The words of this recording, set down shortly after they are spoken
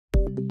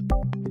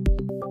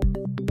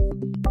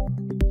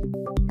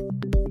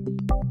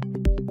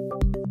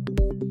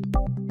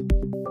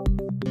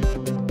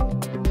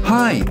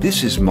Hi,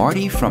 this is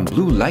Marty from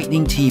Blue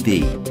Lightning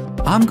TV.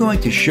 I'm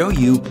going to show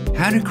you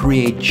how to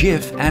create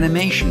GIF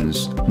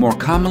animations, more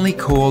commonly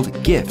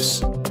called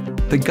GIFs.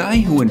 The guy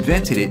who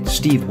invented it,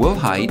 Steve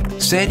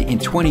Wilhite, said in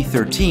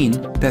 2013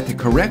 that the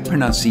correct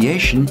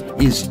pronunciation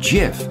is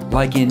GIF,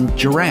 like in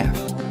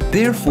giraffe.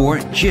 Therefore,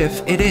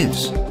 GIF it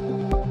is.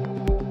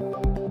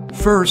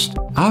 First,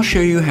 I'll show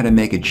you how to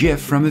make a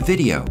GIF from a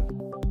video.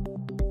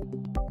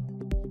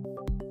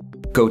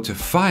 Go to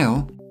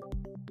File,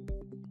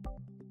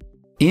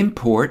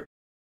 Import,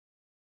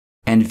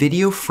 and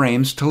Video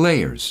Frames to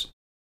Layers.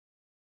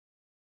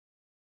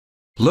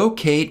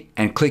 Locate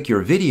and click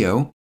your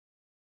video,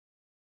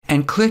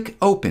 and click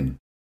Open.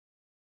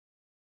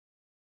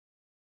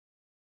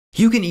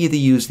 You can either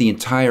use the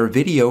entire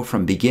video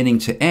from beginning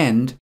to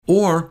end,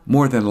 or,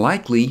 more than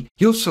likely,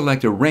 you'll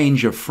select a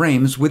range of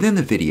frames within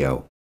the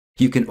video.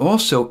 You can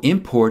also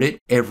import it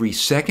every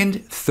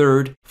second,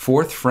 third,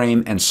 fourth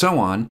frame, and so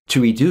on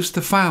to reduce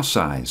the file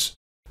size.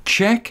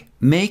 Check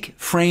Make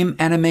Frame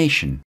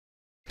Animation.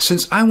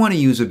 Since I want to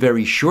use a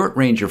very short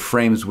range of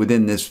frames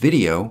within this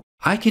video,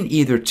 I can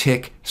either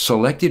tick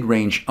Selected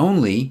Range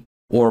Only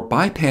or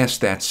bypass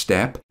that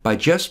step by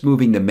just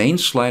moving the main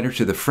slider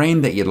to the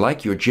frame that you'd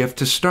like your GIF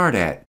to start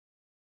at.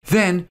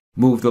 Then,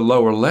 move the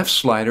lower left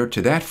slider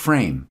to that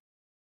frame.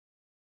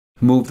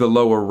 Move the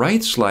lower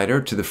right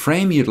slider to the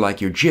frame you'd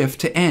like your GIF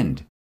to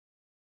end.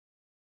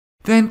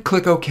 Then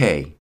click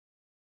OK.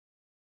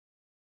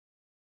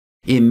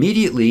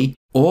 Immediately,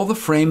 all the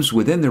frames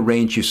within the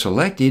range you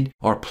selected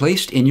are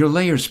placed in your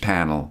Layers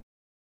panel.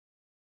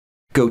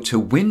 Go to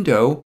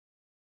Window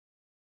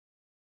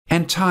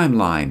and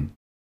Timeline.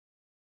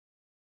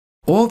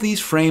 All these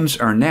frames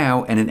are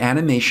now in an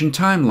animation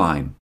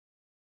timeline.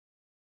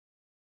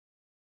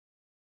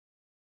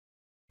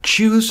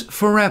 Choose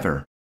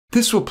Forever.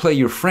 This will play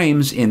your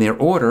frames in their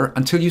order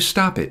until you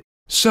stop it.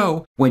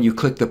 So, when you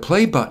click the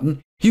play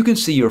button, you can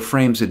see your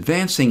frames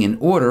advancing in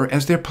order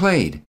as they're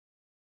played.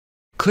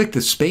 Click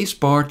the space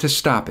bar to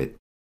stop it.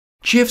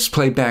 GIFs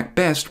play back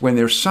best when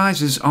their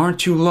sizes aren't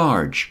too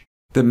large.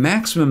 The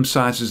maximum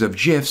sizes of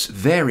GIFs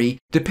vary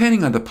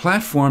depending on the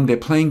platform they're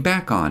playing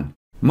back on.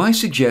 My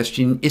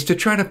suggestion is to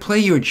try to play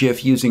your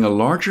GIF using a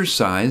larger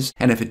size,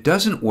 and if it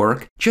doesn't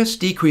work,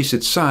 just decrease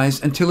its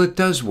size until it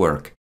does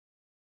work.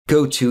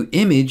 Go to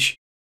Image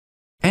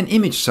and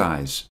Image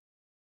Size.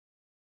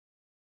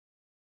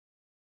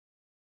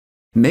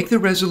 Make the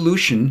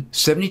resolution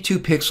 72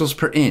 pixels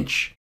per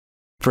inch.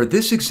 For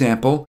this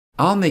example,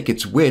 I'll make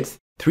its width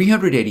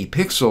 380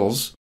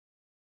 pixels,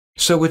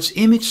 so its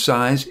image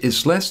size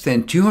is less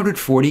than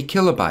 240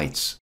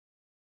 kilobytes.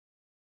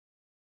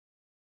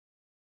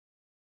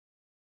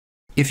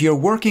 If you're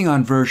working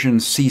on version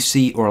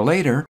CC or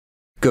later,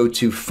 go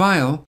to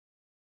File,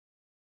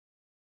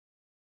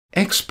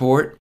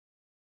 Export,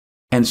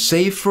 and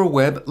Save for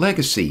Web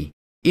Legacy.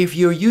 If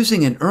you're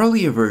using an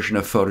earlier version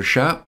of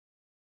Photoshop,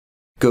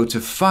 go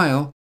to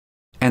File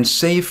and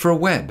Save for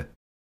Web.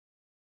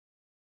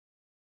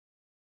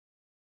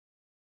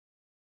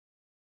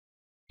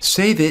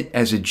 Save it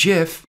as a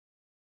GIF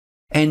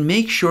and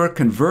make sure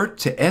Convert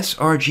to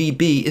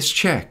sRGB is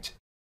checked.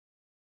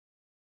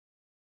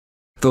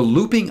 The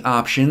looping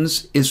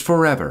options is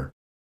forever.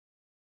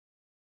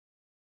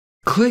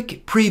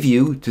 Click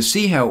Preview to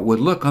see how it would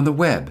look on the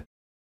web.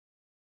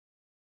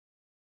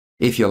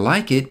 If you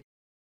like it,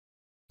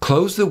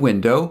 close the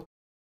window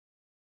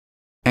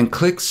and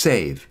click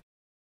Save.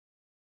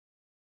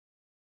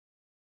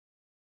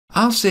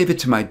 I'll save it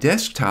to my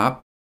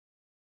desktop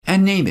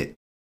and name it.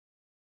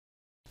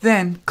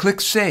 Then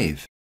click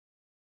Save.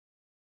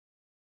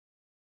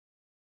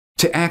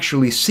 To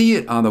actually see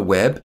it on the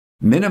web,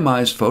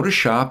 minimize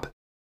Photoshop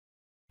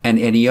and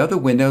any other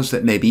windows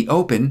that may be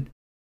open,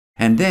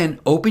 and then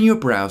open your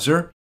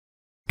browser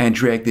and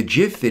drag the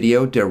GIF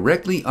video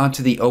directly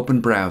onto the open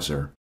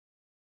browser.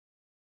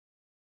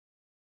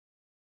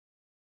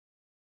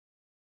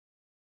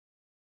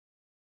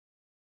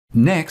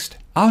 Next,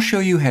 I'll show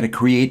you how to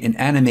create an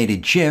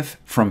animated GIF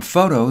from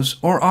photos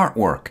or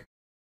artwork.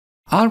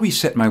 I'll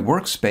reset my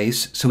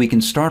workspace so we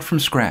can start from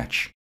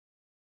scratch.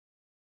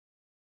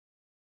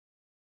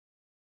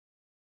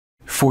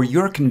 For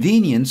your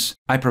convenience,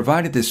 I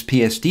provided this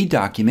PSD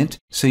document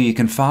so you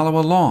can follow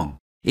along.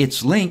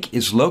 Its link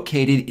is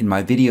located in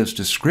my video's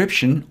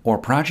description or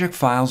project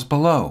files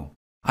below.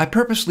 I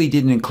purposely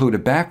didn't include a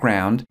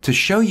background to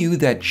show you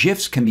that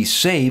GIFs can be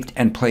saved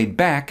and played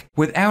back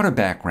without a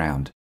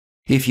background.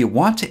 If you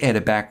want to add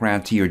a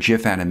background to your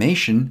GIF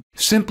animation,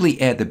 simply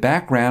add the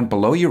background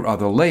below your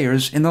other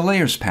layers in the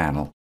Layers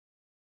panel.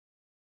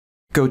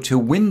 Go to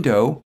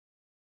Window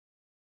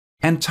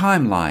and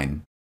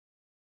Timeline.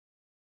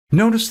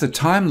 Notice the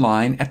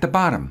timeline at the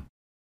bottom.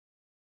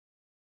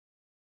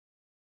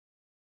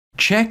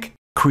 Check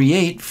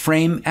Create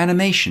Frame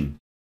Animation.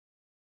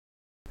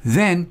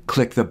 Then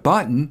click the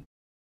button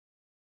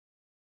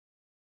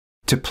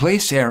to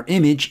place our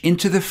image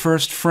into the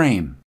first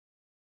frame.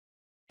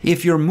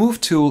 If your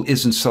Move tool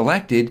isn't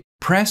selected,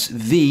 press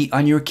V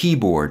on your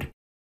keyboard.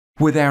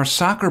 With our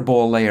soccer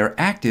ball layer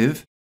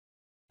active,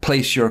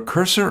 place your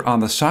cursor on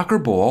the soccer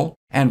ball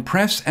and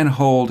press and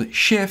hold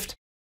Shift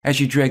as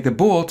you drag the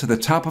ball to the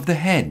top of the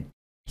head.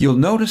 You'll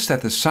notice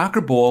that the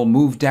soccer ball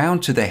moved down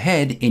to the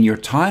head in your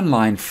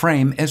timeline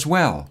frame as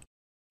well.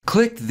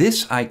 Click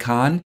this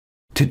icon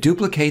to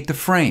duplicate the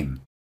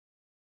frame.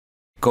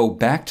 Go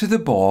back to the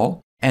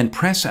ball and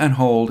press and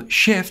hold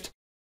Shift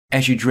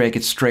as you drag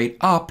it straight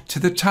up to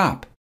the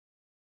top.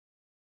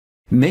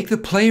 Make the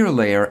player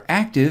layer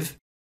active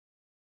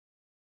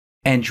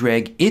and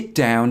drag it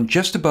down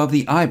just above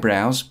the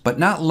eyebrows, but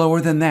not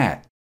lower than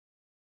that.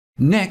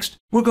 Next,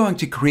 we're going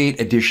to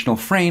create additional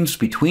frames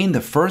between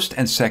the first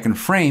and second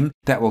frame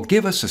that will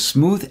give us a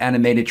smooth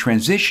animated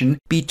transition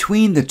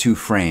between the two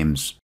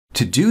frames.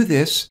 To do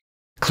this,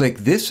 click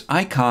this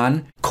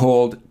icon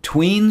called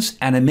Tweens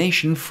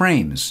Animation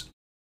Frames.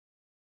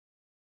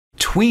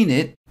 Tween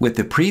it with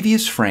the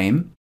previous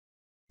frame,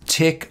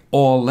 tick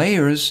all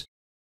layers,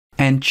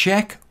 and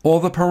check all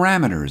the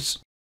parameters.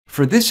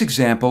 For this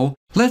example,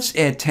 let's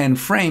add 10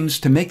 frames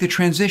to make the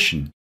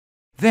transition.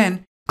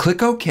 Then,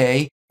 click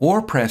OK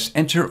or press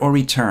Enter or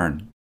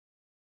Return.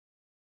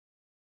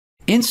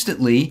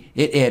 Instantly,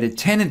 it added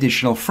 10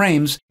 additional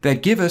frames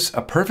that give us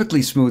a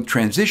perfectly smooth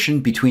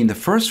transition between the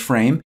first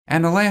frame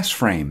and the last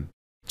frame.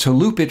 To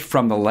loop it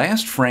from the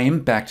last frame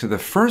back to the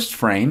first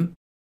frame,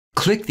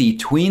 click the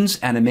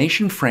Tweens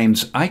Animation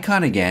Frames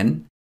icon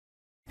again,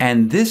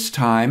 and this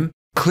time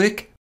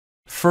click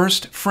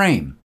First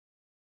Frame.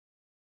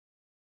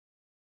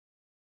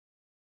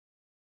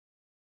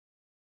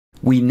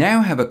 We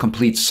now have a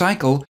complete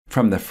cycle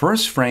from the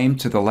first frame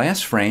to the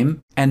last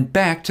frame and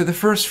back to the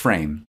first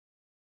frame.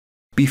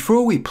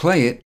 Before we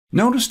play it,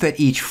 notice that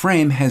each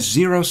frame has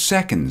 0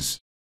 seconds.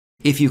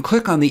 If you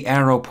click on the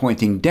arrow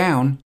pointing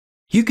down,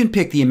 you can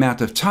pick the amount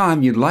of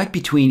time you'd like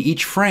between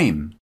each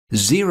frame.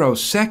 0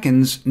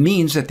 seconds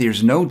means that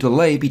there's no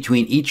delay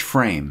between each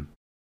frame.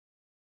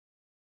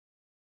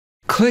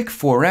 Click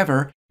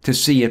Forever to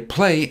see it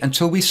play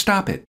until we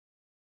stop it.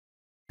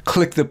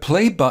 Click the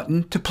play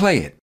button to play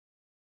it.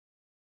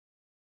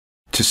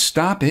 To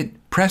stop it,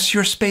 press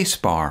your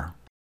spacebar.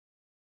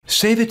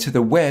 Save it to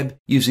the web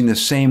using the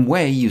same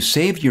way you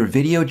saved your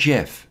video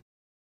GIF.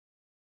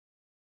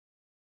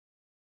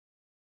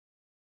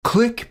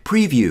 Click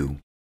Preview.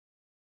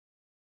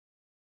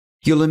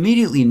 You'll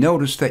immediately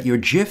notice that your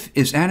GIF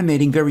is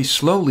animating very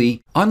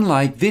slowly,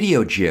 unlike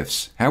video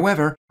GIFs.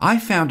 However, I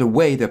found a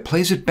way that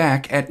plays it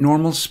back at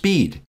normal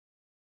speed.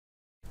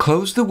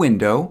 Close the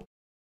window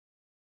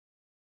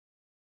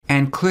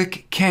and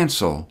click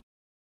Cancel.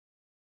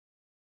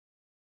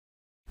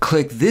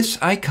 Click this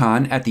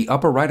icon at the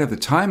upper right of the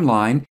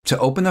timeline to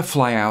open the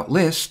flyout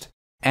list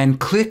and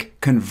click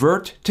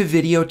Convert to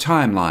Video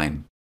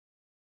Timeline.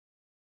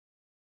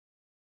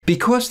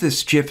 Because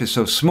this GIF is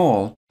so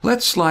small,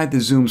 let's slide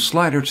the zoom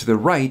slider to the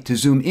right to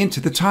zoom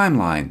into the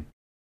timeline.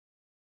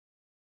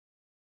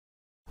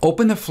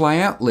 Open the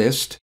flyout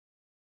list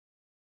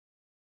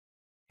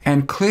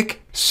and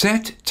click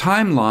Set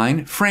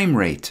Timeline Frame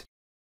Rate.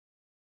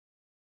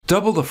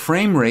 Double the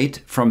frame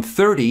rate from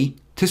 30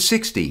 to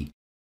 60.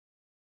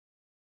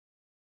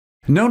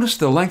 Notice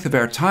the length of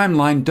our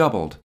timeline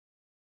doubled.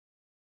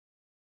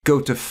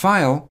 Go to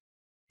File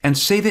and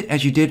save it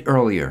as you did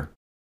earlier.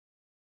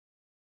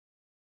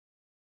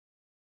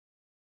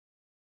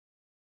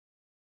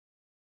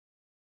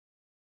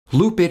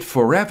 Loop it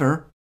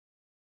forever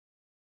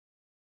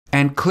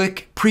and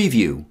click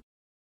Preview.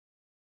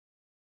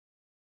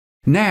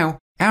 Now,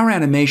 our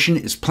animation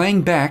is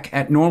playing back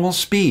at normal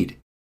speed.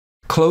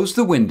 Close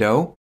the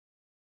window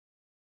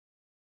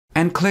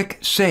and click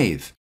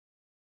Save.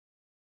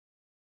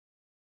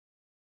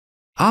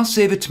 I'll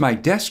save it to my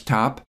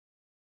desktop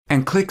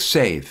and click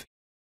Save.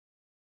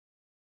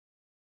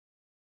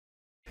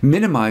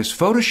 Minimize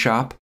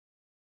Photoshop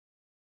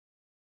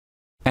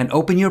and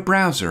open your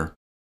browser.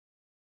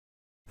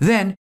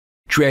 Then,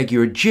 drag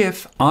your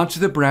GIF onto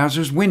the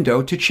browser's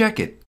window to check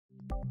it.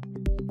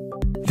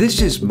 This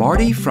is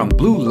Marty from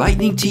Blue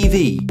Lightning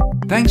TV.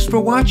 Thanks for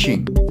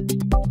watching.